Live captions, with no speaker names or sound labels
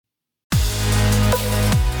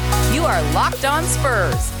are Locked On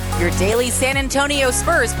Spurs, your daily San Antonio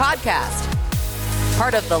Spurs podcast.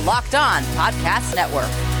 Part of the Locked On Podcast Network,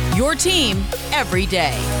 your team every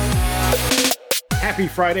day. Happy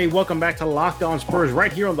Friday. Welcome back to Locked On Spurs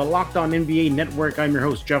right here on the Locked On NBA Network. I'm your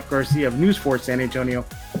host, Jeff Garcia of News 4 San Antonio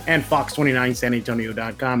and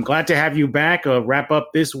Fox29SanAntonio.com. Glad to have you back. Wrap up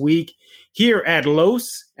this week here at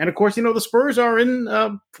Los. And of course, the Spurs are in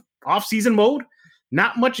off-season mode.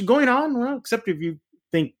 Not much going on, well, except if you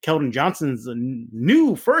think Keldon Johnson's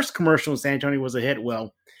new first commercial in San Antonio was a hit.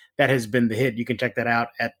 Well, that has been the hit. You can check that out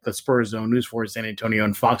at the Spurs Zone, News 4 San Antonio,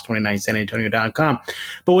 and Fox29SanAntonio.com.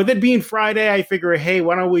 But with it being Friday, I figure, hey,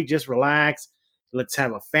 why don't we just relax? Let's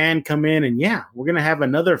have a fan come in. And yeah, we're going to have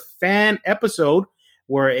another fan episode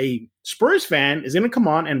where a Spurs fan is going to come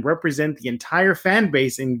on and represent the entire fan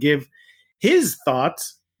base and give his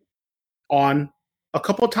thoughts on a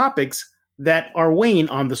couple of topics that are weighing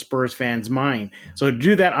on the Spurs fans' mind. So to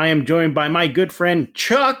do that, I am joined by my good friend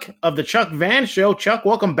Chuck of the Chuck Van Show. Chuck,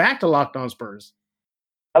 welcome back to Locked On Spurs.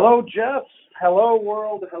 Hello, Jeff. Hello,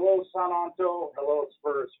 world. Hello, San Antonio. Hello,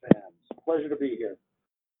 Spurs fans. Pleasure to be here.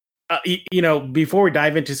 Before we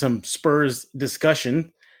dive into some Spurs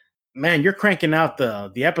discussion, man, you're cranking out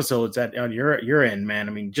the episodes on your end, man.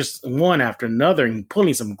 I mean, just one after another and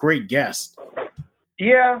pulling some great guests.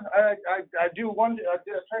 Yeah, I do I try to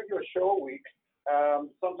do a show a week.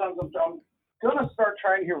 Sometimes I'm going to start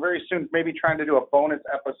trying here very soon, maybe trying to do a bonus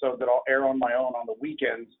episode that I'll air on my own on the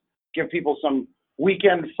weekends, give people some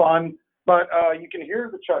weekend fun. But you can hear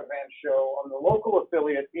the Chuck Van Show on the local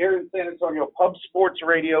affiliate here in San Antonio,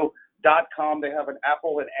 pubsportsradio.com. They have an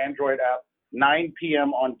Apple and Android app, 9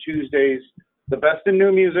 p.m. on Tuesdays. The best in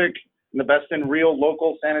new music and the best in real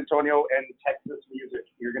local San Antonio and Texas music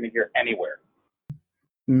you're going to hear anywhere.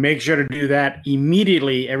 Make sure to do that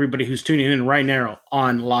immediately, everybody who's tuning in right now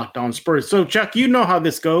on Locked On Spurs. So, Chuck, you know how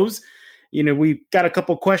this goes. We've got a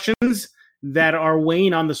couple questions that are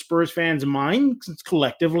weighing on the Spurs fans' minds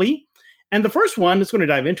collectively. And the first one, that's going to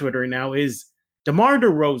dive into it right now, is DeMar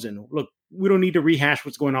DeRozan. Look, we don't need to rehash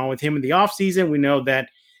what's going on with him in the offseason. We know that,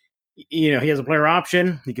 he has a player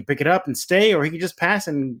option. He can pick it up and stay, or he can just pass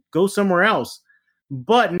and go somewhere else.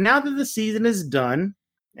 But now that the season is done,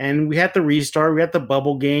 and we had the restart, we had the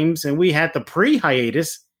bubble games, and we had the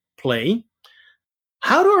pre-hiatus play.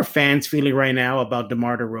 How are fans feeling right now about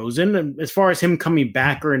DeMar DeRozan, as far as him coming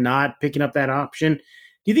back or not, picking up that option? Do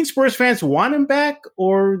you think Spurs fans want him back,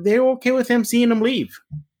 or they're okay with him seeing him leave?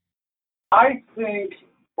 I think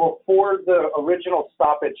before the original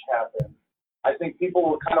stoppage happened, I think people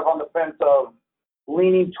were kind of on the fence of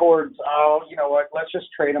leaning towards, you know what, let's just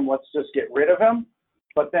trade him, let's just get rid of him.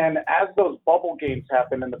 But then as those bubble games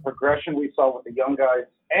happened and the progression we saw with the young guys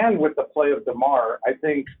and with the play of DeMar, I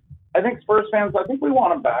think Spurs fans, I think we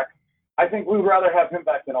want him back. I think we'd rather have him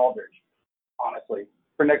back than Aldridge, honestly,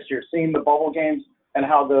 for next year. Seeing the bubble games and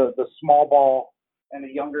how the small ball and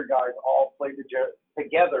the younger guys all played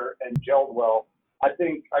together and gelled well, I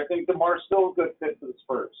think DeMar's still a good fit for the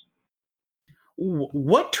Spurs.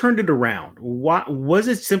 What turned it around? Was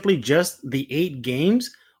it simply just the 8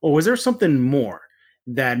 games, or was there something more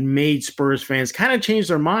that made Spurs fans kind of change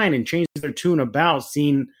their mind and change their tune about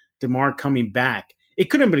seeing DeMar coming back? It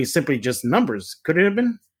couldn't have been simply just numbers. Could it have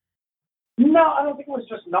been? No, I don't think it was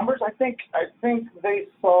just numbers. I think they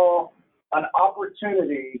saw an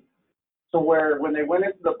opportunity to where when they went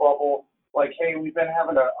into the bubble, like, hey, we've been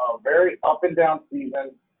having a very up and down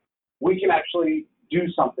season. We can actually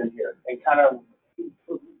do something here and kind of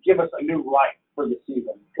give us a new life for the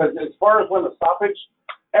season. Because as far as when the stoppage,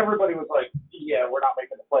 everybody was like, yeah, we're not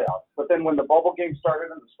making the playoffs. But then when the bubble game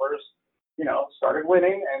started and the Spurs, started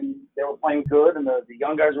winning and they were playing good and the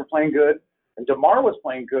young guys were playing good and DeMar was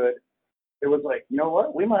playing good, it was like, you know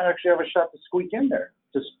what? We might actually have a shot to squeak in there,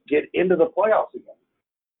 to get into the playoffs again.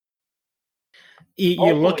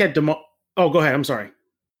 You look at DeMar. Oh, go ahead. I'm sorry.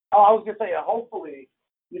 Oh, I was going to say, hopefully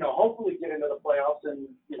get into the playoffs and,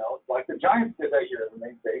 like the Giants did that year. And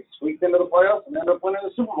they squeaked into the playoffs and ended up winning the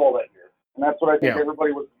Super Bowl that year. And that's what I think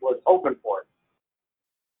everybody was hoping for.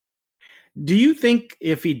 Do you think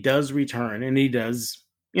if he does return, and he does,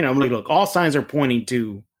 look, all signs are pointing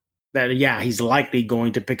to that, he's likely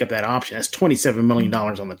going to pick up that option. That's $27 million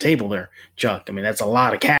on the table there, Chuck. I mean, that's a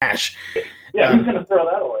lot of cash. Yeah, he's going to throw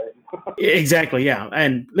that away. Exactly, yeah.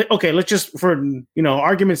 And, okay, let's just, for,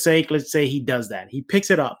 argument's sake, let's say he does that. He picks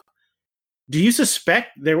it up. Do you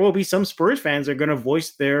suspect there will be some Spurs fans that are going to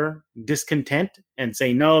voice their discontent and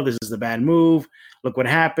say, no, this is a bad move. Look what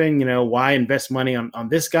happened. Why invest money on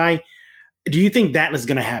this guy? Do you think that is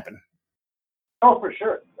going to happen? Oh, for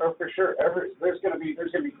sure. There's going to be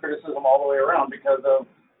criticism all the way around because of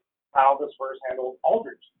how the Spurs handled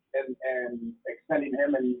Aldridge. and extending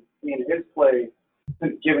him and seeing his play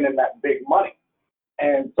since giving him that big money.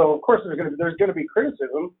 And so, of course, there's gonna be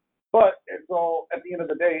criticism, but it's all, at the end of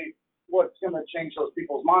the day, what's gonna change those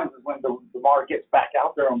people's minds is when DeMar gets back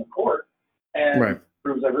out there on the court and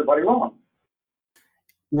proves everybody wrong.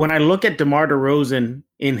 When I look at DeMar DeRozan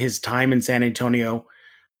in his time in San Antonio,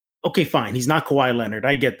 okay, fine. He's not Kawhi Leonard.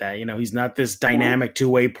 I get that. He's not this dynamic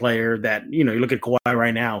two-way player that, you look at Kawhi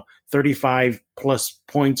right now, 35 plus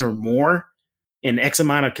points or more in X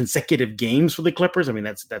amount of consecutive games for the Clippers. I mean,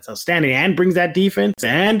 that's outstanding, and brings that defense,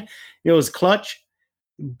 and is clutch.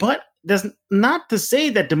 But that's not to say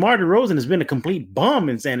that DeMar DeRozan has been a complete bum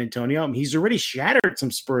in San Antonio. I mean, he's already shattered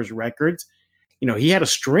some Spurs records. He had a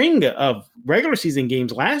string of regular season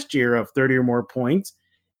games last year of 30 or more points.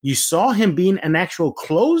 You saw him being an actual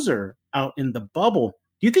closer out in the bubble.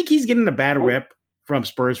 Do you think he's getting a bad rep from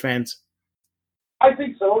Spurs fans? I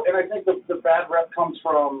think so, and I think the bad rep comes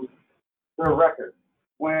from their record.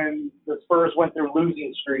 When the Spurs went through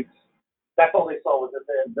losing streaks, that's all they saw was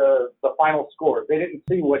the final score. They didn't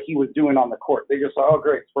see what he was doing on the court. They just saw, oh,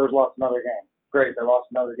 great, Spurs lost another game. Great, they lost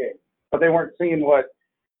another game. But they weren't seeing what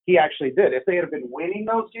he actually did. If they had been winning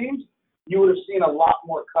those games, you would have seen a lot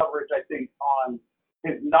more coverage, I think, on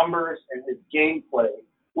his numbers and his gameplay,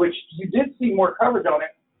 which you did see more coverage on it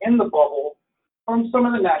in the bubble from some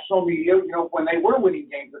of the national media, when they were winning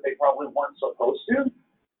games that they probably weren't supposed to.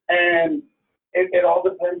 And it all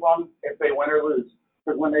depends on if they win or lose.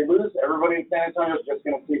 Because when they lose, everybody in San Antonio is just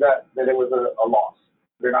going to see that it was a loss.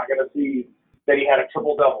 They're not going to see that he had a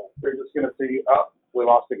triple-double. They're just going to see, oh, we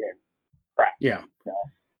lost the game. Crap. Yeah.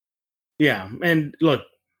 Yeah. And look,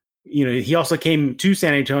 he also came to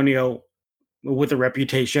San Antonio with a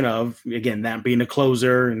reputation of, again, that being a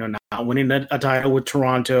closer, not winning a title with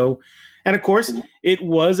Toronto. And of course, it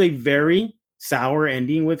was a very sour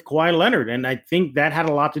ending with Kawhi Leonard. And I think that had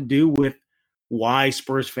a lot to do with why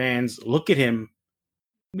Spurs fans look at him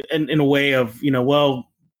in a way of,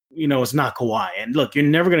 it's not Kawhi. And look, you're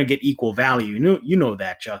never going to get equal value. You know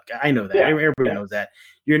that, Chuck. I know that. Everybody knows that.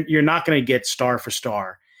 You're not going to get star for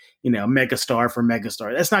star, mega star for mega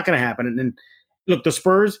star. That's not going to happen. And look, the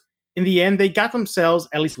Spurs, in the end, they got themselves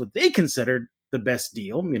at least what they considered the best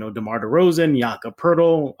deal. DeMar DeRozan, Jakob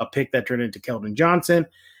Poeltl, a pick that turned into Keldon Johnson.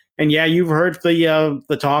 And yeah, you've heard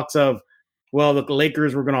the talks of, well, the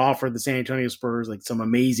Lakers were going to offer the San Antonio Spurs like some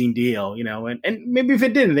amazing deal, and maybe if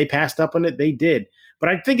it didn't, they passed up on it. They did. But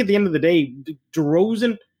I think at the end of the day,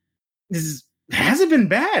 DeRozan hasn't been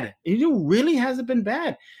bad. He really hasn't been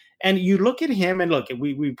bad. And you look at him and look,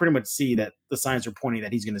 we pretty much see that the signs are pointing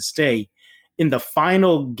that he's going to stay. In the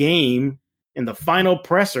final game, in the final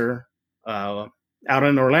presser out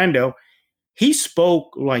in Orlando, he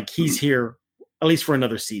spoke like he's here at least for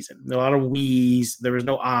another season. A lot of we's. There was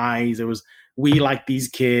no I's. There was, we like these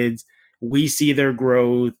kids. We see their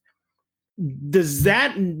growth. Does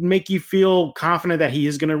that make you feel confident that he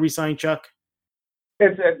is going to re-sign, Chuck?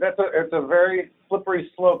 It's a very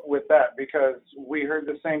slippery slope with that, because we heard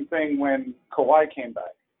the same thing when Kawhi came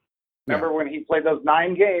back. Remember when he played those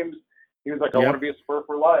 9 games? He was like, I want to be a Spur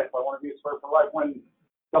for life. I want to be a Spur for life. When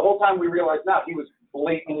the whole time we realized now he was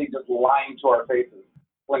blatantly just lying to our faces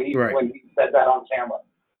when he said that on camera.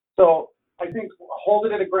 So I think hold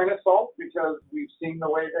it at a grain of salt, because we've seen the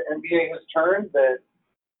way the NBA has turned, that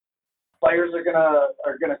players are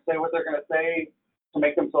gonna say what they're gonna say to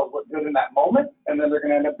make themselves look good in that moment, and then they're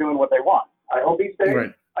gonna end up doing what they want. I hope he stays.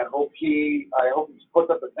 Right. I hope he puts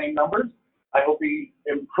up the same numbers. I hope he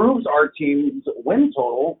improves our team's win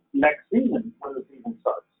total next season when the season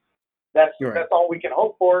starts. That's all we can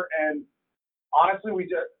hope for. And honestly, we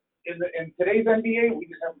just in today's NBA, we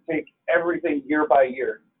just have to take everything year by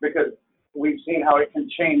year, because we've seen how it can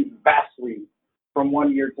change vastly from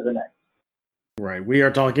one year to the next. Right. We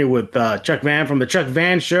are talking with Chuck Van from the Chuck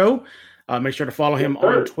Van Show. Make sure to follow him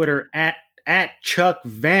on Twitter at Chuck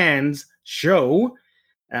Van's Show.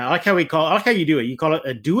 I like how you do it. You call it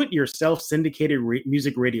a do-it-yourself syndicated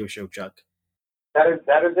music radio show, Chuck. That is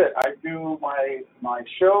it. I do my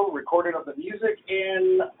show, recording of the music,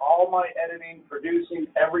 and all my editing, producing,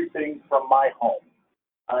 everything from my home.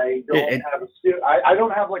 I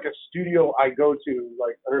don't have like a studio I go to,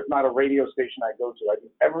 like there's not a radio station I go to. I do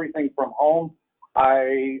everything from home.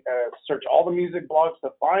 I search all the music blogs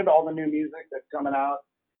to find all the new music that's coming out,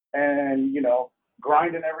 and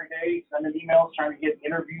grinding every day, sending emails, trying to get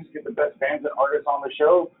interviews, get the best bands and artists on the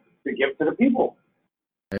show to give to the people.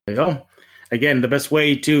 There you go. Again, the best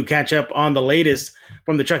way to catch up on the latest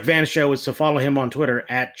from the Chuck Van Show is to follow him on Twitter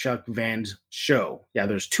at Chuck Van's Show. Yeah,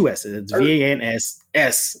 there's 2 S's. It's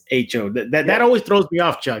VANSSHO. That always throws me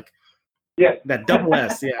off, Chuck. Yeah. That double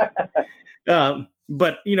S, yeah.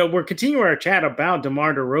 But, we're continuing our chat about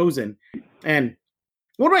DeMar DeRozan. And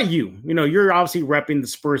what about you? You're obviously repping the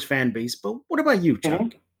Spurs fan base, but what about you, Chuck?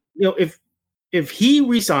 Mm-hmm. If he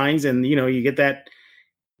resigns and, you get that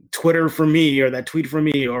Twitter from me or that tweet from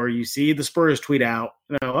me, or you see the Spurs tweet out,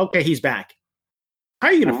 okay, he's back. How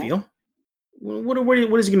are you going to feel? What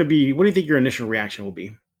is it going to be? What do you think your initial reaction will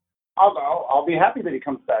be? I'll be happy that he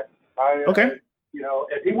comes back. Okay.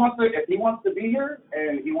 If he wants to be here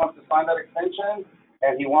and he wants to sign that extension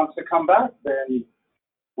and he wants to come back, then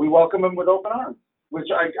we welcome him with open arms. Which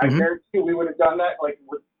I guarantee we would have done that, like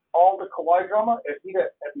with all the Kawhi drama. If he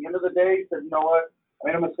at the end of the day said, "You know what, I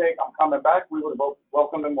made a mistake, I'm coming back," we would have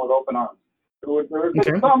welcomed him with open arms. There was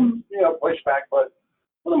some pushback, but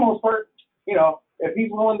for the most part, if he's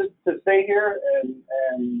willing to stay here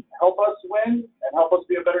and help us win and help us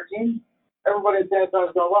be a better team, everybody in San Antonio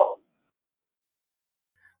is going to love him.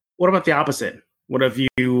 What about the opposite? What if you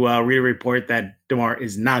read a report that DeMar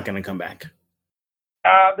is not going to come back?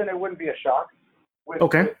 Then it wouldn't be a shock with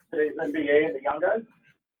today's NBA and the young guys.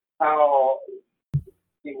 How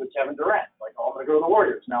he was Kevin Durant, like, I'm going to go to the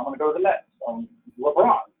Warriors, now I'm going to go to the Nets.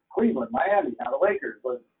 LeBron, Cleveland, Miami, now the Lakers.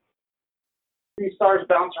 But these stars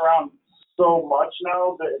bounce around so much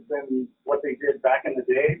now than what they did back in the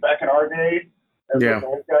day, back in our day, as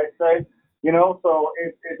those guys say. So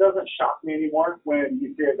it doesn't shock me anymore when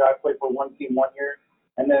you see a guy play for one team 1 year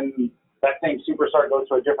and then that same superstar goes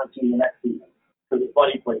to a different team the next season because his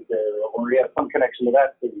buddy plays there or he has some connection to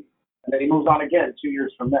that city. And then he moves on again 2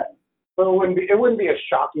 years from then. So it wouldn't be a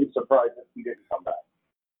shocking surprise if he didn't come back.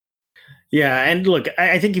 Yeah, and look,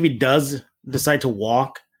 I think if he does decide to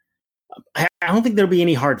walk, I don't think there'll be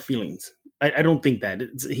any hard feelings. I don't think that.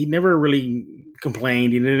 He never really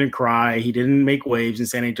complained. He didn't cry. He didn't make waves in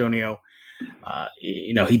San Antonio.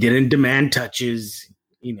 He didn't demand touches.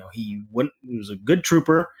 He was a good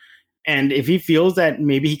trooper. And if he feels that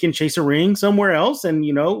maybe he can chase a ring somewhere else, and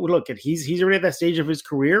look, he's already at that stage of his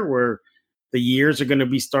career where the years are going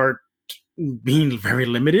to start being very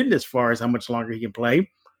limited as far as how much longer he can play.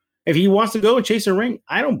 If he wants to go and chase a ring,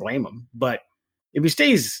 I don't blame him. But if he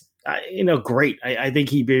stays, great. I think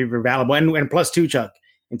he'd be very valuable. And plus two, Chuck,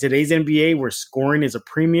 in today's NBA where scoring is a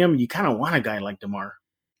premium, you kind of want a guy like DeMar.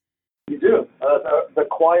 You do. The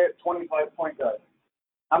quiet 25-point guy.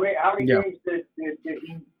 How many games did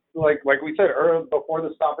he, like we said earlier before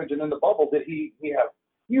the stoppage and in the bubble, did he have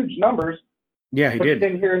huge numbers? Yeah, he did.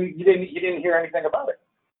 You didn't hear anything about it.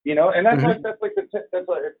 And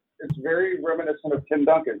it's very reminiscent of Tim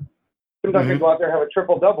Duncan. Tim Duncan go out there have a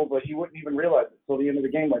triple double, but you wouldn't even realize it until the end of the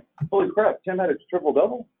game. Like, holy crap, Tim had a triple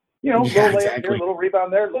double. Little layup here, little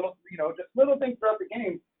rebound there, just little things throughout the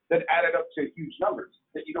game that added up to huge numbers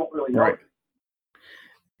that you don't really know. Right.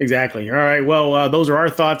 Exactly. All right. Well, those are our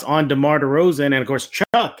thoughts on DeMar DeRozan, and of course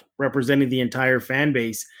Chuck representing the entire fan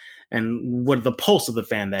base and what the pulse of the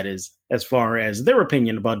fan that is, as far as their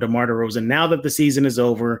opinion about DeMar DeRozan now that the season is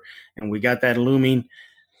over and we got that looming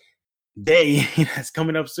day that's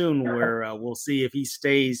coming up soon where we'll see if he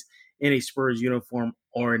stays in a Spurs uniform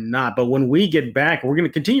or not. But when we get back, we're going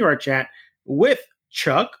to continue our chat with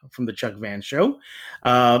Chuck from the Chuck Van Show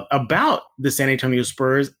about the San Antonio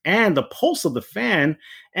Spurs and the pulse of the fan,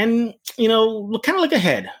 and kind of look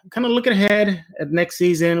ahead at next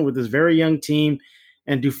season with this very young team.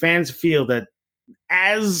 And do fans feel that,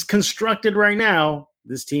 as constructed right now,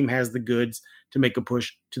 this team has the goods to make a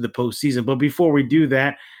push to the postseason? But before we do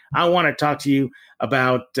that, I want to talk to you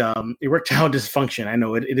about erectile dysfunction. I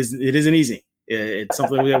know it isn't easy. It's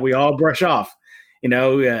something that we all brush off.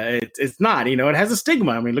 It's not. It has a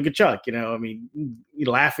stigma. I mean, look at Chuck. You're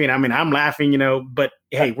laughing. I mean, I'm laughing. But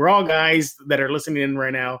hey, we're all guys that are listening in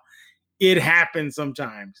right now. It happens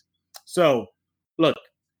sometimes. So, look.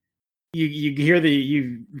 You hear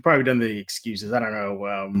you've probably done the excuses. I don't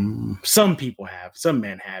know. Some people have, some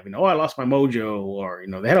men have, I lost my mojo, or,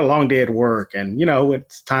 they had a long day at work and,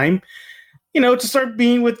 it's time, to start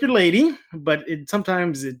being with your lady, but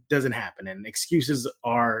sometimes it doesn't happen and excuses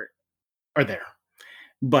are there.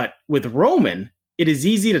 But with Roman, it is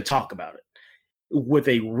easy to talk about it with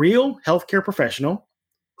a real healthcare professional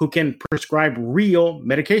who can prescribe real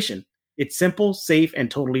medication. It's simple, safe,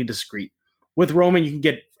 and totally discreet. With Roman, you can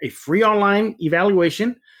get a free online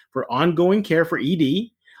evaluation for ongoing care for ED,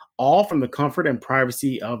 all from the comfort and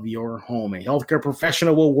privacy of your home. A healthcare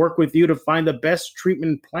professional will work with you to find the best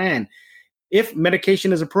treatment plan. If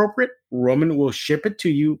medication is appropriate, Roman will ship it to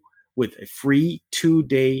you with a free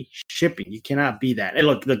 2-day shipping. You cannot beat that. And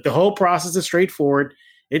look, the whole process is straightforward.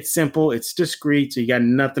 It's simple. It's discreet. So you got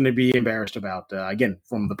nothing to be embarrassed about. Again,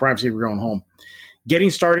 from the privacy of your own home. Getting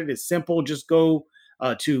started is simple. Just go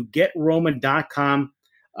to GetRoman.com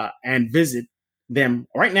and visit them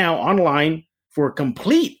right now online for a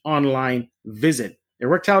complete online visit.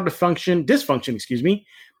 Erectile dysfunction,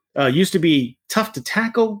 used to be tough to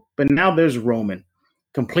tackle, but now there's Roman.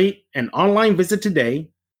 Complete an online visit today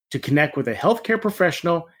to connect with a healthcare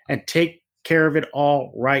professional and take care of it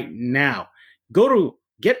all right now. Go to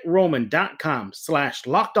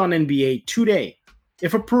GetRoman.com/LockedOnNBA today.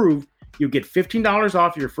 If approved, you'll get $15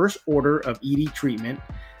 off your first order of ED treatment.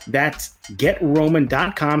 That's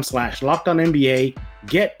GetRoman.com/LockedOnNBA.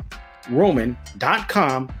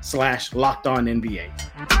 GetRoman.com/LockedOnNBA.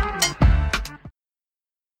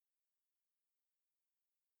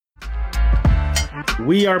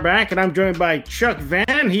 We are back, and I'm joined by Chuck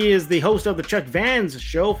Van. He is the host of the Chuck Vans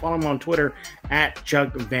Show. Follow him on Twitter at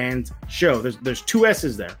Chuck Vans Show. There's two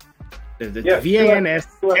S's there. There's the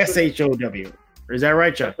VANSSHOW. Is that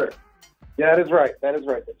right, Chuck? Yes, sir. Yeah, that is right.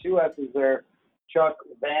 The two S's there. Chuck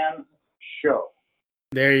Vans Show.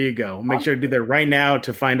 There you go. Make sure to do that right now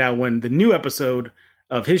to find out when the new episode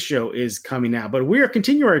of his show is coming out. But we are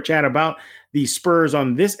continuing our chat about the Spurs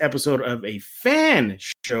on this episode of a fan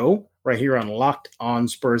show right here on Locked On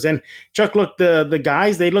Spurs. And Chuck, look, the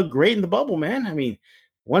guys, they look great in the bubble, man. I mean,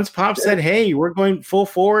 once Pop said, hey, we're going full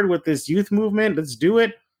forward with this youth movement, let's do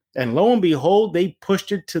it. And lo and behold, they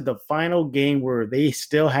pushed it to the final game where they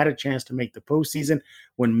still had a chance to make the postseason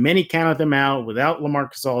when many counted them out without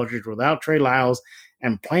LaMarcus Aldridge, without Trey Lyles,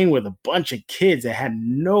 and playing with a bunch of kids that had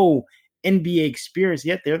no NBA experience,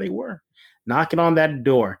 yet there they were, knocking on that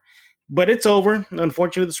door. But it's over.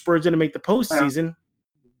 Unfortunately, the Spurs didn't make the postseason,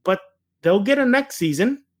 but they'll get a next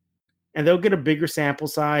season, and they'll get a bigger sample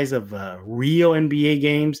size of real NBA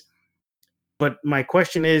games. But my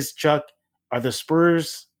question is, Chuck, are the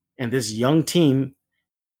Spurs and this young team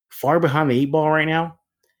far behind the 8 ball right now?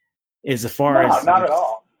 As far as not at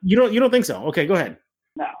all. You don't think so? Okay, go ahead.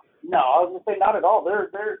 No, I was going to say not at all. They're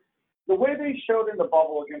the way they showed in the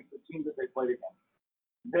bubble against the teams that they played against.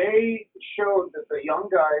 They showed that the young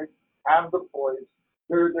guys have the poise.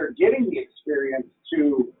 They're getting the experience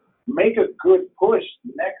to make a good push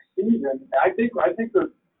next season. I think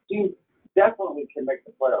the team definitely can make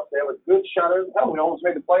the playoffs. They have a good shot at it. Hell, we almost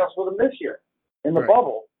made the playoffs with them this year in the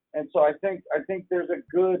bubble. And so I think there's a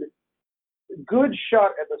good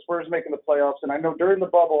shot at the Spurs making the playoffs. And I know during the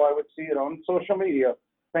bubble I would see it on social media,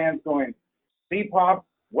 fans going, "See, Pop,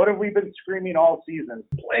 what have we been screaming all season?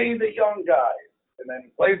 Play the young guys." And then he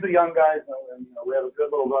plays the young guys, and we have a good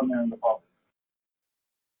little run there in the bubble.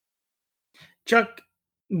 Chuck,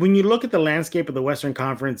 when you look at the landscape of the Western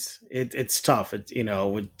Conference, it's tough. It's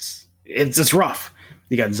rough.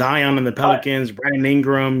 You got Zion and the Pelicans, Brandon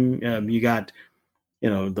Ingram. You got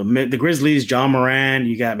the Grizzlies, John Moran.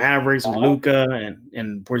 You got Mavericks with Luka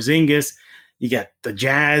and Porzingis. You got the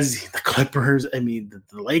Jazz, the Clippers. I mean, the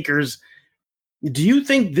Lakers. Do you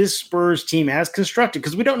think this Spurs team, as constructed,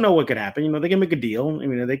 because we don't know what could happen, they can make a deal. I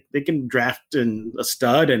mean, they can draft a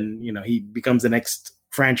stud and, he becomes the next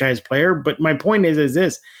franchise player. But my point is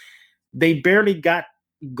this, they barely got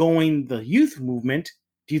going the youth movement.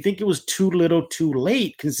 Do you think it was too little too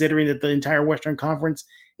late, considering that the entire Western Conference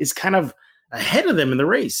is kind of ahead of them in the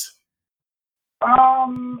race?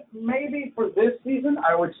 Maybe for this season,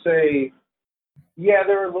 I would say, yeah,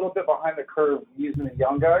 they're a little bit behind the curve using the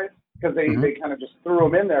young guys because they kind of just threw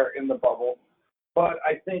them in there in the bubble. But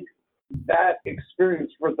I think that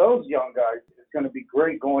experience for those young guys is going to be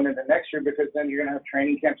great going into next year because then you're going to have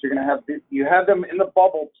training camps. You have them in the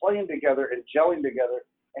bubble playing together and gelling together,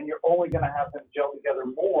 and you're only going to have them gel together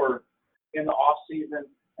more in the off season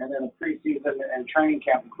and then the preseason and training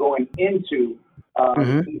camp going into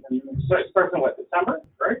the season. So it starts in December,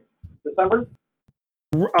 right? December?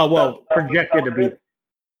 Projected to be.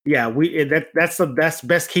 Yeah, that's the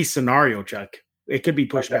best case scenario, Chuck. It could be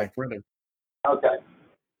pushed back further. Okay.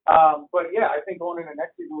 But yeah, I think going into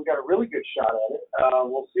next season, we got a really good shot at it.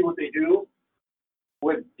 We'll see what they do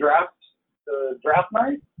with draft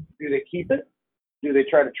night. Do they keep it? Do they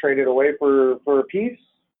try to trade it away for a piece?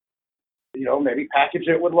 Maybe package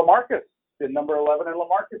it with LaMarcus, the number 11 and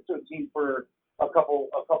LaMarcus to a team for a couple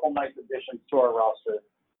nice additions to our roster.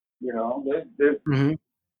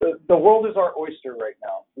 The world is our oyster right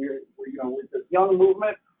now. We're with this young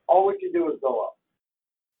movement, all we can do is go up.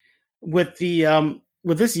 With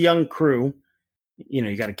this young crew,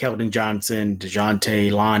 you got a Keldon Johnson,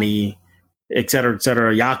 DeJounte, Lonnie, et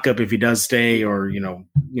cetera, Jakob if he does stay, or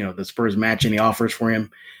the Spurs match any offers for him.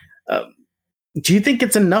 Do you think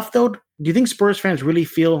it's enough though? Do you think Spurs fans really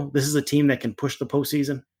feel this is a team that can push the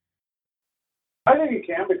postseason? I think it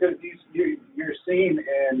can because you're seeing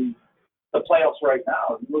in the playoffs right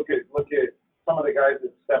now. Look at some of the guys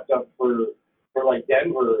that stepped up for like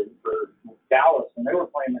Denver and for Dallas, and they were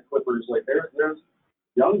playing the Clippers Spurs. Like there's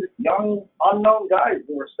young unknown guys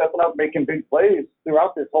who are stepping up, making big plays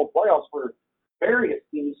throughout this whole playoffs for various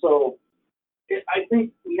teams. So I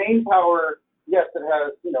think name power. Yes, it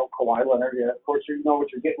has, Kawhi Leonard. Yeah, of course, you know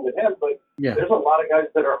what you're getting with him, but there's a lot of guys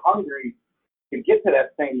that are hungry to get to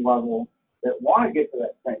that same level, that want to get to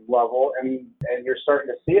that same level, and you're starting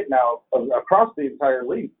to see it now across the entire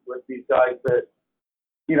league with these guys that,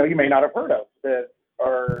 you may not have heard of that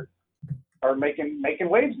are making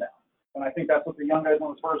waves now. And I think that's what the young guys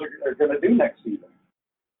on the Spurs are going to do next season.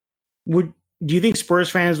 Do you think Spurs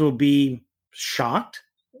fans will be shocked,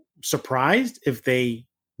 surprised if they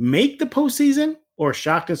make the postseason, or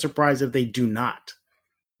shocked and surprised if they do not?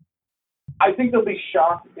 I think they'll be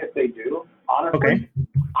shocked if they do, honestly. Okay.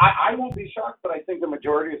 I won't be shocked, but I think the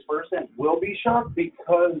majority of Spurs fans will be shocked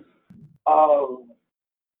because of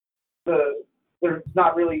there's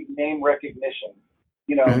not really name recognition.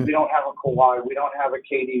 We don't have a Kawhi, we don't have a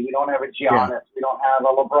KD, we don't have a Giannis, we don't have a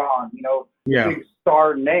LeBron, big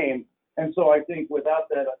star name. And so I think without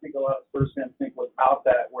that, I think a lot of Spurs fans think without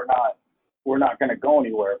that, we're not going to go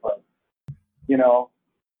anywhere. But,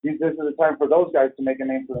 this is the time for those guys to make a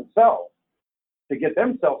name for themselves, to get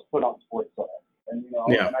themselves put on sports side. And,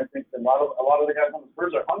 and I think a lot of the guys on the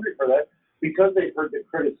Spurs are hungry for that because they've heard the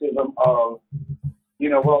criticism of,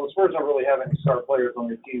 the Spurs don't really have any star players on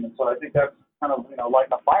their team. And so I think that's kind of,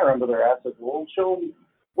 lighting a fire under their ass. We'll show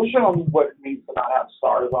them what it means to not have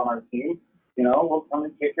stars on our team. We'll come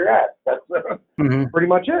and kick your ass. That's pretty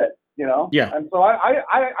much it. Yeah. And so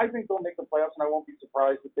I think they'll make the playoffs, and I won't be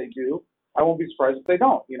surprised if they do. I won't be surprised if they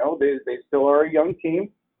don't. They still are a young team,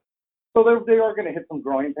 so they are going to hit some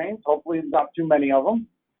growing pains. Hopefully, not too many of them,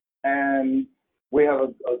 and we have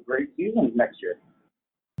a great season next year.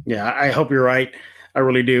 Yeah, I hope you're right. I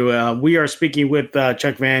really do. We are speaking with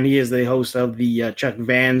Chuck Van. He is the host of the Chuck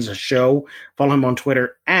Van's Show. Follow him on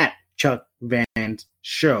Twitter at Chuck Van's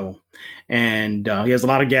Show, and he has a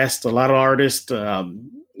lot of guests, a lot of artists. Would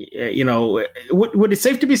it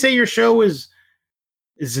safe to say your show is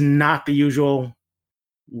not the usual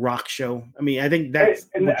rock show? I mean, I think that's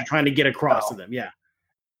what you're trying to get across to them. Yeah.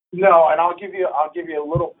 No, and I'll give you a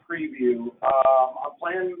little preview. I'm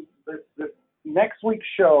playing this next week's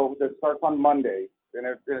show that starts on Monday, and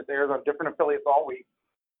it airs on different affiliates all week.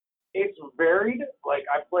 It's varied. Like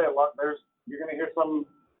I play a lot. You're going to hear some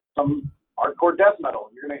hardcore death metal.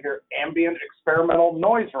 You're going to hear ambient experimental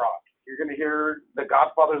noise rock. You're going to hear the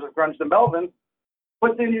Godfathers of Grunge, the Melvins,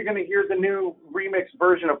 but then you're going to hear the new remix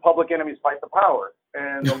version of Public Enemy's Fight the Power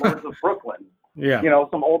and the Lords of Brooklyn. Yeah.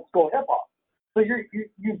 Some old school hip hop. So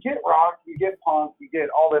you get rock, you get punk, you get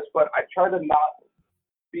all this, but I try to not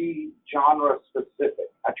be genre specific.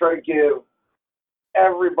 I try to give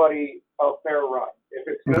everybody a fair run. If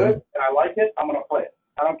it's good and I like it, I'm going to play it.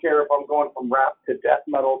 I don't care if I'm going from rap to death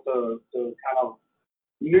metal to kind of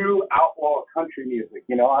new outlaw country music.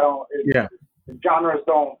 Genres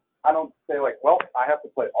don't. I don't say like, well, I have to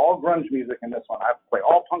play all grunge music in this one. I have to play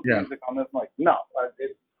all punk music on this one. Like, no,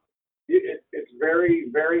 it's very,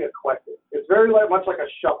 very eclectic. It's very much like a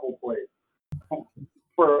shuffle play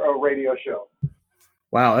for a radio show.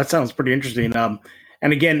 Wow, that sounds pretty interesting.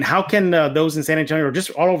 And again, how can those in San Antonio or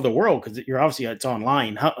just all over the world, because you're obviously it's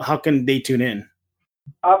online, how can they tune in?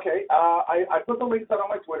 Okay, I put the links out on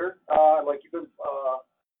my Twitter. You can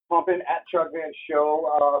pump in at Chuck Van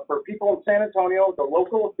Show. For people in San Antonio, the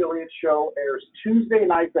local affiliate show airs Tuesday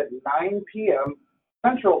nights at 9 p.m.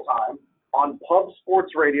 Central Time on Pub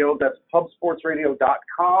Sports Radio. That's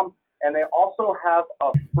pubsportsradio.com. And they also have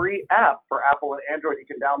a free app for Apple and Android you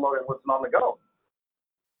can download and listen on the go.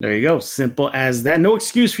 There you go. Simple as that. No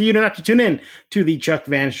excuse for you to not to tune in to the Chuck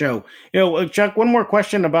Van Show. Chuck, one more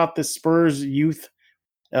question about the Spurs youth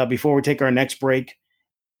before we take our next break.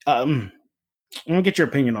 I'm going to get your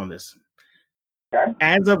opinion on this. Okay.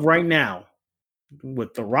 As of right now,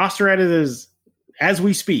 with the roster as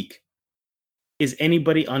we speak, is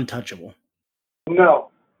anybody untouchable? No.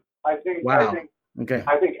 I think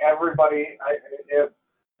everybody, if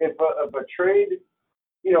a trade,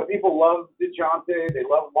 people love DeJounte, they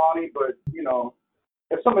love Lonnie, but,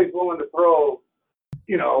 if somebody's willing to throw,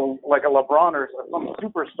 like a LeBron or some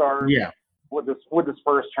superstar, would the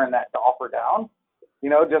Spurs turn that offer down?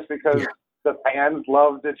 Just because the fans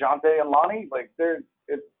love DeJounte and Lonnie?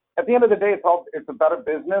 At the end of the day, it's about a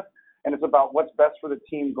business, and it's about what's best for the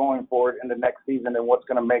team going forward in the next season and what's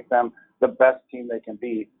going to make them the best team they can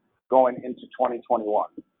be going into 2021.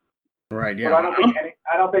 Right, yeah. But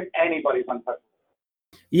I don't think anybody's untouchable.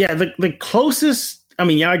 Yeah, the closest, I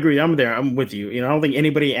agree. I'm there. I'm with you. I don't think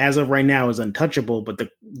anybody as of right now is untouchable, but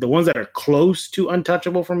the ones that are close to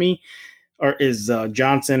untouchable for me is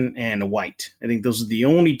Johnson and White. I think those are the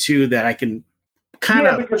only two that I can kind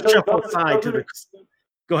of shuffle aside to the.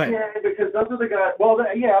 Go ahead. Yeah, because those are the guys. Well,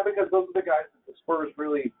 because those are the guys that the Spurs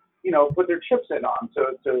really, put their chips in on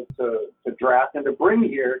to draft and to bring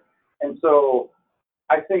here. And so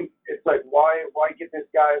I think it's like, why get this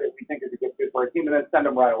guy that we think is a good fit for our team and then send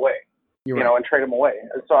him right away, and trade him away.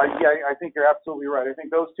 So I think you're absolutely right. I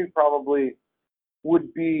think those two probably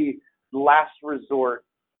would be last resort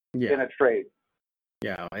in a trade.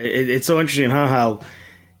 Yeah, it's so interesting how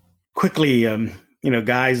quickly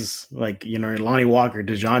guys like Lonnie Walker,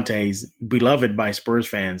 DeJounte's beloved by Spurs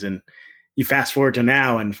fans, and you fast forward to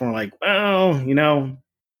now, and we're like, well,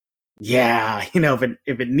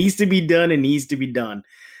 if it needs to be done, it needs to be done.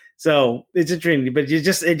 So it's interesting, but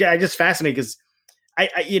I just fascinated because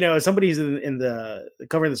I somebody's in the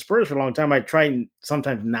covering the Spurs for a long time. I try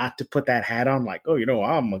sometimes not to put that hat on, like,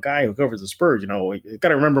 I'm a guy who covers the Spurs. I got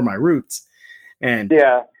to remember my roots, and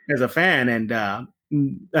as a fan, and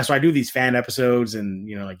that's why I do these fan episodes, and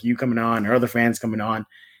like you coming on or other fans coming on,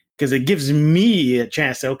 because it gives me a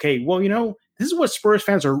chance to this is what Spurs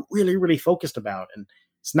fans are really, really focused about, and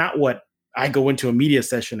it's not what I go into a media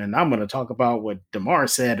session and I'm going to talk about what DeMar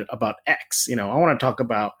said about X. I want to talk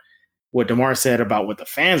about what DeMar said about what the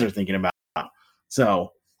fans are thinking about.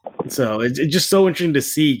 So it's just so interesting to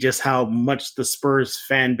see just how much the Spurs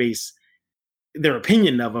fan base, their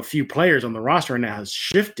opinion of a few players on the roster now has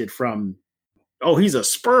shifted from, he's a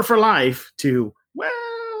Spur for life to,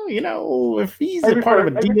 if he's a part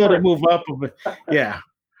of a deal to move up. Yeah,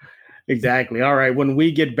 exactly. All right. When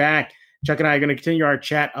we get back, Chuck and I are going to continue our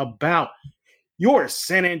chat about your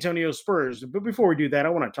San Antonio Spurs. But before we do that, I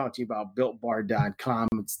want to talk to you about BuiltBar.com.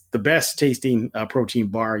 It's the best tasting protein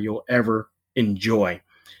bar you'll ever enjoy.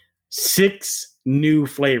 6 new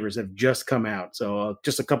flavors have just come out. So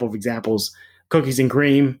just a couple of examples: cookies and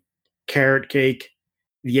cream, carrot cake.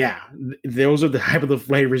 Yeah, those are the type of the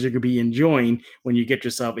flavors you're going to be enjoying when you get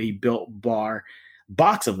yourself a Built Bar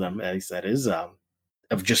box of them. At least that is of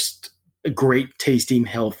just great tasting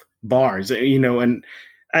health bars, and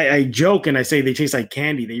I joke and I say they taste like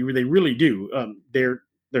candy. They really do. They're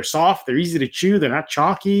soft. They're easy to chew. They're not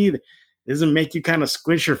chalky. It doesn't make you kind of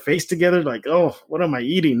squish your face together like, oh, what am I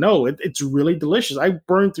eating? No, it's really delicious. I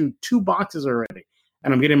burned through 2 boxes already,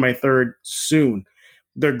 and I'm getting my 3rd soon.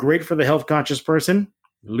 They're great for the health conscious person.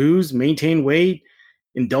 Lose, maintain weight,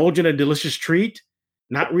 indulge in a delicious treat,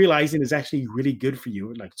 not realizing it's actually really good for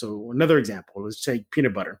you. Like, so another example, let's take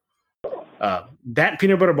peanut butter. That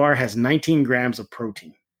peanut butter bar has 19 grams of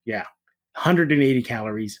protein. Yeah. 180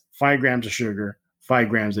 calories, 5 grams of sugar, 5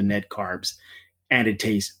 grams of net carbs, and it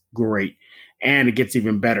tastes great. And it gets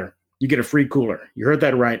even better. You get a free cooler. You heard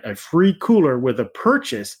that right. A free cooler with a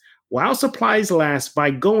purchase while supplies last by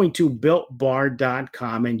going to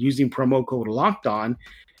BuiltBar.com and using promo code LOCKEDON,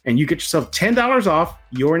 and you get yourself $10 off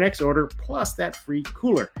your next order plus that free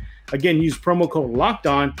cooler. Again, use promo code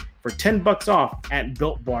LOCKEDON for $10 off at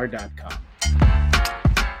BuiltBar.com.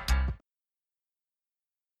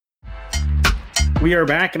 We are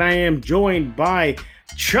back, and I am joined by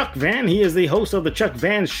Chuck Van. He is the host of the Chuck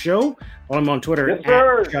Van Show. Well, I'm on Twitter at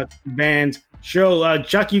Chuck Van's Show.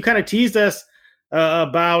 Chuck, you kind of teased us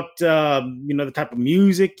about the type of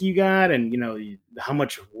music you got, and how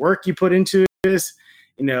much work you put into this,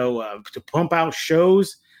 to pump out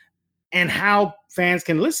shows, and how fans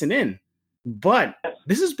can listen in. But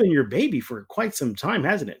this has been your baby for quite some time,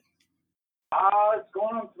 hasn't it? It's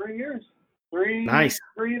going on 3 years. Nice.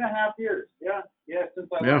 3.5 years. Yeah. Since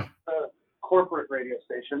I left the corporate radio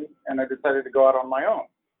station and I decided to go out on my own.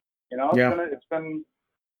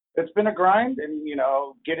 It's been a grind, and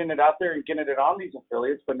getting it out there and getting it on these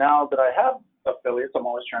affiliates. But now that I have affiliates, I'm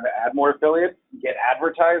always trying to add more affiliates, get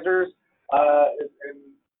advertisers. And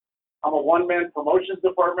I'm a one-man promotions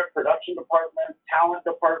department, production department, talent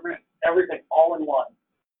department, everything all in one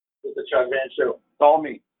with the Chuck Van Show. It's all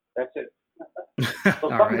me. That's it. So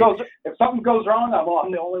if something goes wrong,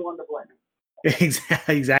 I'm the only one to blame.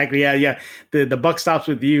 Exactly. Yeah. The buck stops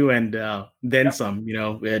with you, and then some.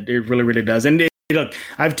 It really, really does. And look,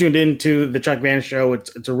 I've tuned into the Chuck Van Show.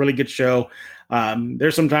 It's a really good show.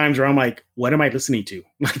 There's some times where I'm like, what am I listening to?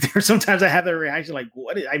 Like, there's sometimes I have that reaction, like,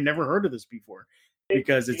 I've never heard of this before,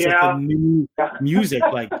 because it's just a new music.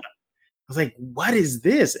 Like, I was like, what is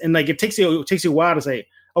this? And like, it takes you a while to say,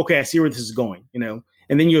 okay, I see where this is going, and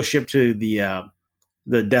then you'll ship to the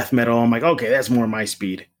death metal. I'm like, okay, that's more my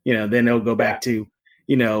speed. Then it'll go back to,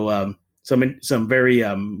 some very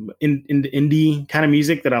indie kind of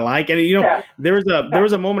music that I like. And there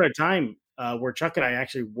was a moment of time where Chuck and I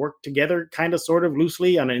actually worked together, kind of sort of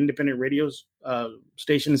loosely, on an independent radio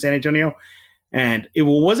station in San Antonio. And it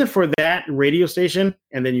wasn't for that radio station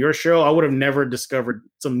and then your show, I would have never discovered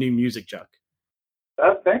some new music, Chuck.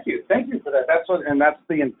 Thank you for that. That's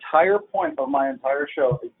the entire point of my entire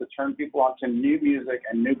show, is to turn people on to new music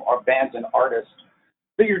and new bands and artists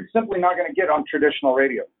that you're simply not going to get on traditional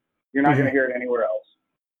radio. You're not going to hear it anywhere else.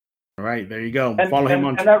 All right, there you go. And, Follow him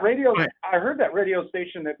on. And that radio, I heard that radio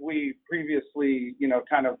station that we previously,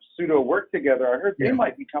 kind of pseudo worked together. I heard they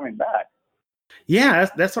might be coming back. Yeah,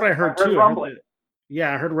 that's what I heard too. Rumblings.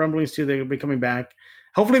 I heard rumblings too. They'll be coming back.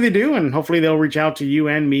 Hopefully they do, and hopefully they'll reach out to you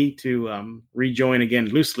and me to rejoin again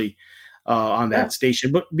loosely on that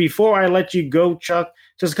station. But before I let you go, Chuck,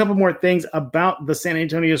 just a couple more things about the San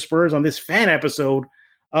Antonio Spurs on this fan episode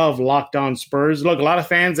of Locked On Spurs. Look, a lot of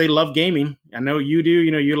fans, they love gaming. I know you do.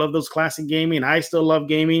 You love those classic gaming. I still love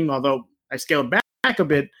gaming, although I scaled back a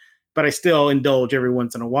bit, but I still indulge every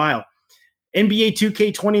once in a while. NBA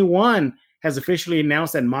 2K21 has officially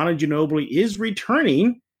announced that Manu Ginobili is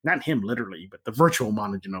returning. Not him literally, but the virtual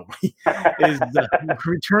Manu Ginobili is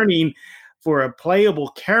returning for a playable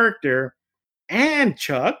character. And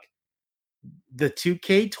Chuck, the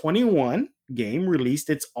 2K21 game released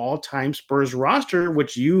its all-time Spurs roster,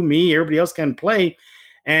 which you, me, everybody else can play.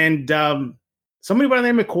 And somebody by the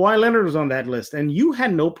name of Kawhi Leonard was on that list, and you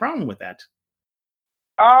had no problem with that.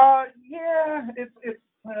 Yeah,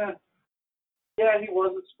 he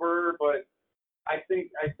was a Spur, but I think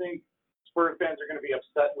Spurs fans are going to be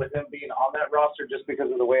upset with him being on that roster just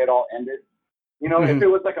because of the way it all ended. If it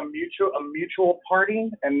was like a mutual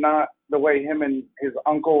party and not the way him and his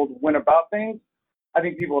uncle went about things, I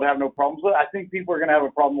think people would have no problems with it. I think people are going to have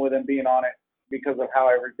a problem with him being on it because of how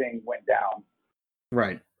everything went down.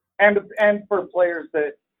 Right. And for players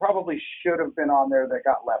that probably should have been on there that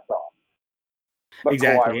got left off. But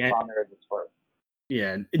exactly. Kawhi was on there as a Spur.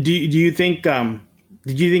 Yeah. Do you think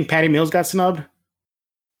did you think Patty Mills got snubbed?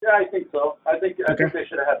 Yeah, I think so. I think they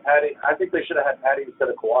should have had Patty. I think they should have had Patty instead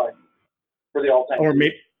of Kawhi for the all-time. Or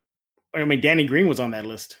maybe Danny Green was on that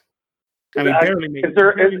list. I mean, barely made. Is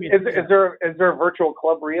there a virtual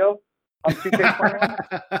Club Rio on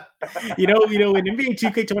 2K21? In NBA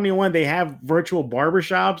 2K21 they have virtual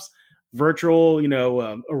barbershops, virtual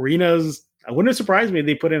arenas. I wouldn't surprise me if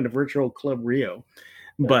they put in a virtual Club Rio,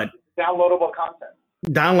 but downloadable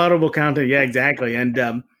content. Yeah, exactly. And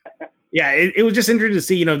it was just interesting to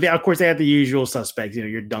see. Of course they have the usual suspects.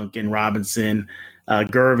 Your Duncan Robinson,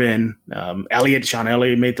 Gervin, Sean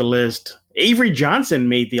Elliott made the list. Avery Johnson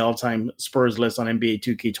made the all-time Spurs list on NBA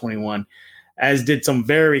 2K21, as did some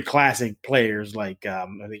very classic players like I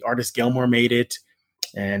think Artis Gilmore made it,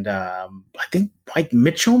 and I think Mike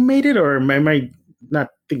Mitchell made it, or am I not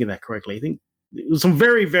thinking that correctly? I think it was some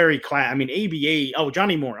very, very ABA. Oh,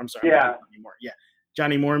 Johnny Moore. I'm sorry. Yeah.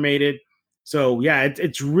 Johnny Moore made it. So,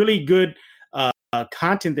 it's really good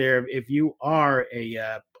content there if you are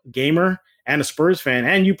a gamer and a Spurs fan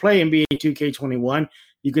and you play NBA 2K21.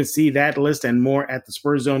 You can see that list and more at the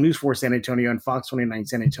Spurs Zone, News for San Antonio, and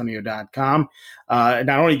Fox29SanAntonio.com. Not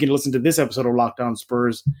only can you listen to this episode of Locked On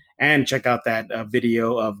Spurs and check out that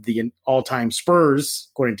video of the all-time Spurs,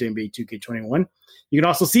 according to NBA 2K21, you can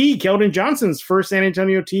also see Keldon Johnson's first San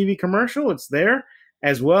Antonio TV commercial. It's there,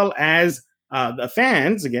 as well as the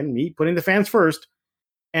fans, again, me putting the fans first,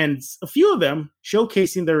 and a few of them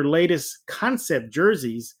showcasing their latest concept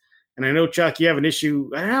jerseys. And I know, Chuck, you have an issue.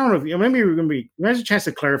 I don't know if maybe you're going to be. There's a chance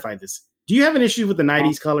to clarify this. Do you have an issue with the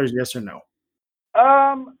 '90s colors? Yes or no?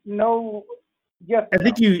 No. Yes. I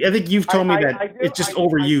think you've told me that it's just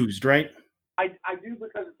overused, right? I do,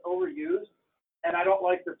 because it's overused, and I don't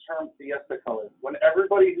like the term Fiesta colors. When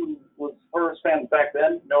everybody who was Spurs fans back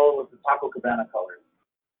then know it was the Taco Cabana colors.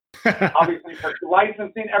 Obviously, for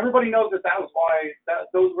licensing, everybody knows that was why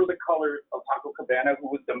those were the colors of Taco Cabana, who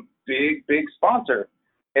was the big sponsor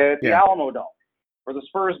at the Alamo Dome for the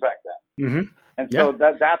Spurs back then. Mm-hmm. And so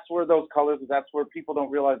that's where those colors, that's where people don't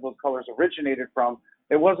realize those colors originated from.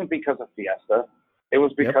 It wasn't because of Fiesta. It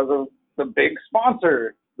was because of the big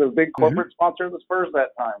sponsor, the big corporate sponsor of the Spurs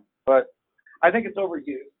that time. But I think it's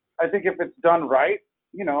overused. I think if it's done right,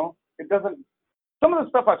 it doesn't. Some of the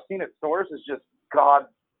stuff I've seen at stores is just God,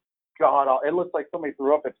 it looks like somebody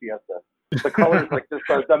threw up at Fiesta. The colors, like this,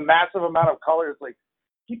 the massive amount of colors, like,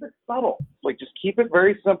 keep it subtle. Like, just keep it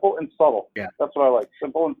very simple and subtle. Yeah. That's what I like.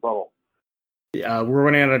 Simple and subtle. We're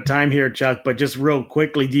running out of time here, Chuck, but just real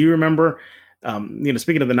quickly, do you remember,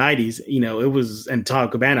 speaking of the 90s, it was in Taco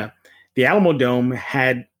Cabana, the Alamo Dome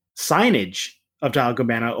had signage of Taco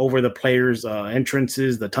Cabana over the players'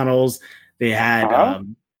 entrances, the tunnels. They had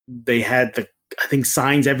the, I think,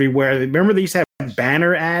 signs everywhere. Remember they used to have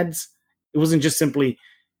banner ads? It wasn't just simply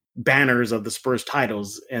banners of the Spurs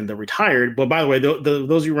titles and the retired. But by the way,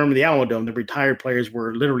 those who remember the Alamo Dome, the retired players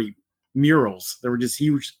were literally murals. There were just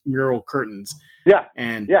huge mural curtains. Yeah.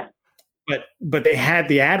 And yeah. But they had,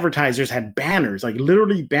 the advertisers had banners, like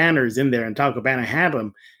literally banners in there, and Talcott Cabana had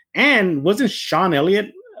them. And wasn't Sean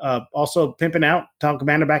Elliott also pimping out Talcott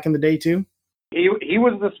Cabana back in the day too? He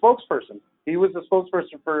was the spokesperson. He was the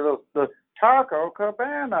spokesperson for the Talcott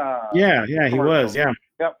Cabana. Yeah, he was. Yeah.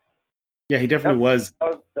 Yep. Yeah, he definitely was.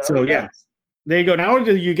 So yeah, there you go. Not only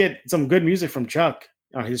do you get some good music from Chuck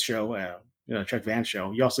on his show, Chuck Van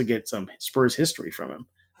show, you also get some Spurs history from him.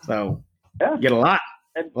 So you get a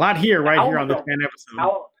lot here, right here on this fan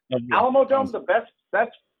episode. Alamo Dome's the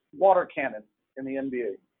best water cannon in the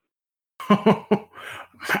NBA.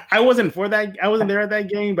 I wasn't there at that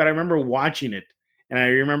game, but I remember watching it, and I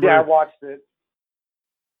remember. Yeah, I watched it.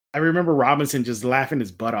 I remember Robinson just laughing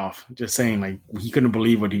his butt off, just saying like he couldn't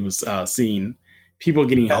believe what he was seeing. People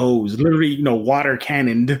getting hosed, literally, water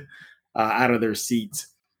cannoned out of their seats.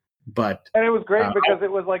 And it was great because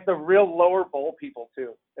it was like the real lower bowl people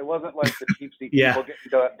too. It wasn't like the cheap seat people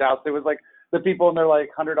getting doused. It was like the people in their like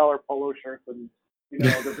 $100 polo shirts and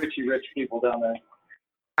the rich people down there.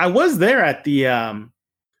 I was there at the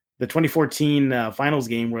 2014 finals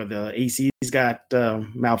game where the ACs got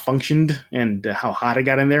malfunctioned and how hot it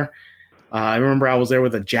got in there. I remember I was there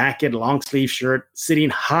with a jacket, long sleeve shirt, sitting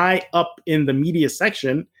high up in the media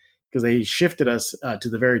section because they shifted us to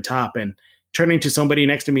the very top, and turning to somebody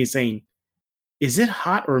next to me saying, "Is it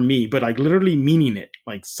hot or me?" But like literally meaning it,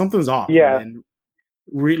 like something's off. Yeah. And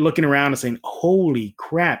looking around and saying, "Holy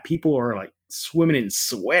crap, people are like swimming in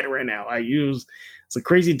sweat right now." It's a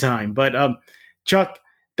crazy time. But Chuck,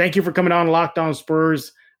 thank you for coming on Locked On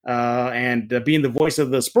Spurs and being the voice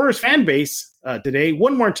of the Spurs fan base today.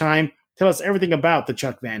 One more time, tell us everything about the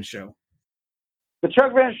Chuck Van Show. The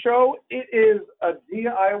Chuck Van Show, it is a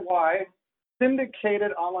DIY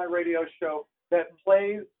syndicated online radio show that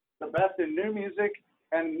plays the best in new music,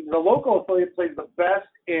 and the local affiliate plays the best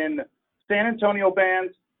in San Antonio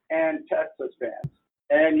bands and Texas bands.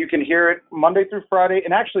 And you can hear it Monday through Friday.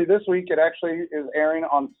 And actually this week, it actually is airing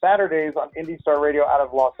on Saturdays on Indie Star Radio out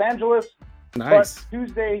of Los Angeles. Nice. But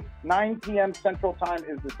Tuesday, 9 p.m. Central Time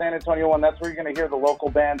is the San Antonio one. That's where you're going to hear the local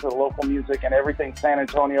bands, the local music, and everything San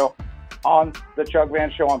Antonio on the Chuck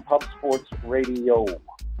Van Show on Pub Sports Radio.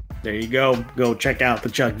 There you go. Go check out the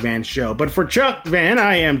Chuck Van Show. But for Chuck Van,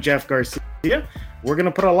 I am Jeff Garcia. We're going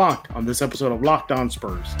to put a lock on this episode of Locked On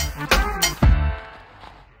Spurs.